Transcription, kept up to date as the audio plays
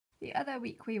The other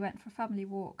week we went for a family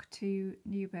walk to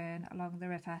Newburn along the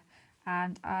river,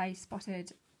 and I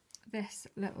spotted this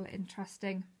little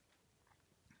interesting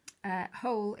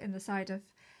hole in the side of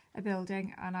a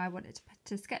building, and I wanted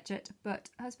to sketch it,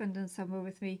 but husband and son were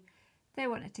with me. They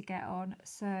wanted to get on,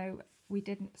 so we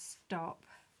didn't stop.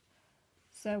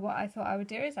 So what I thought I would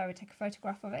do is I would take a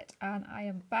photograph of it, and I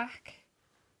am back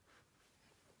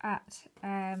at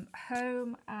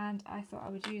home, and I thought I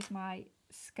would use my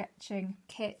sketching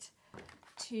kit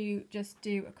to just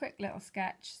do a quick little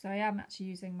sketch. So I am actually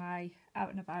using my out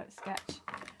and about sketch,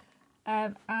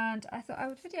 and I thought I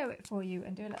would video it for you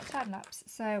and do a little time lapse.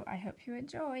 So I hope you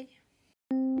enjoy.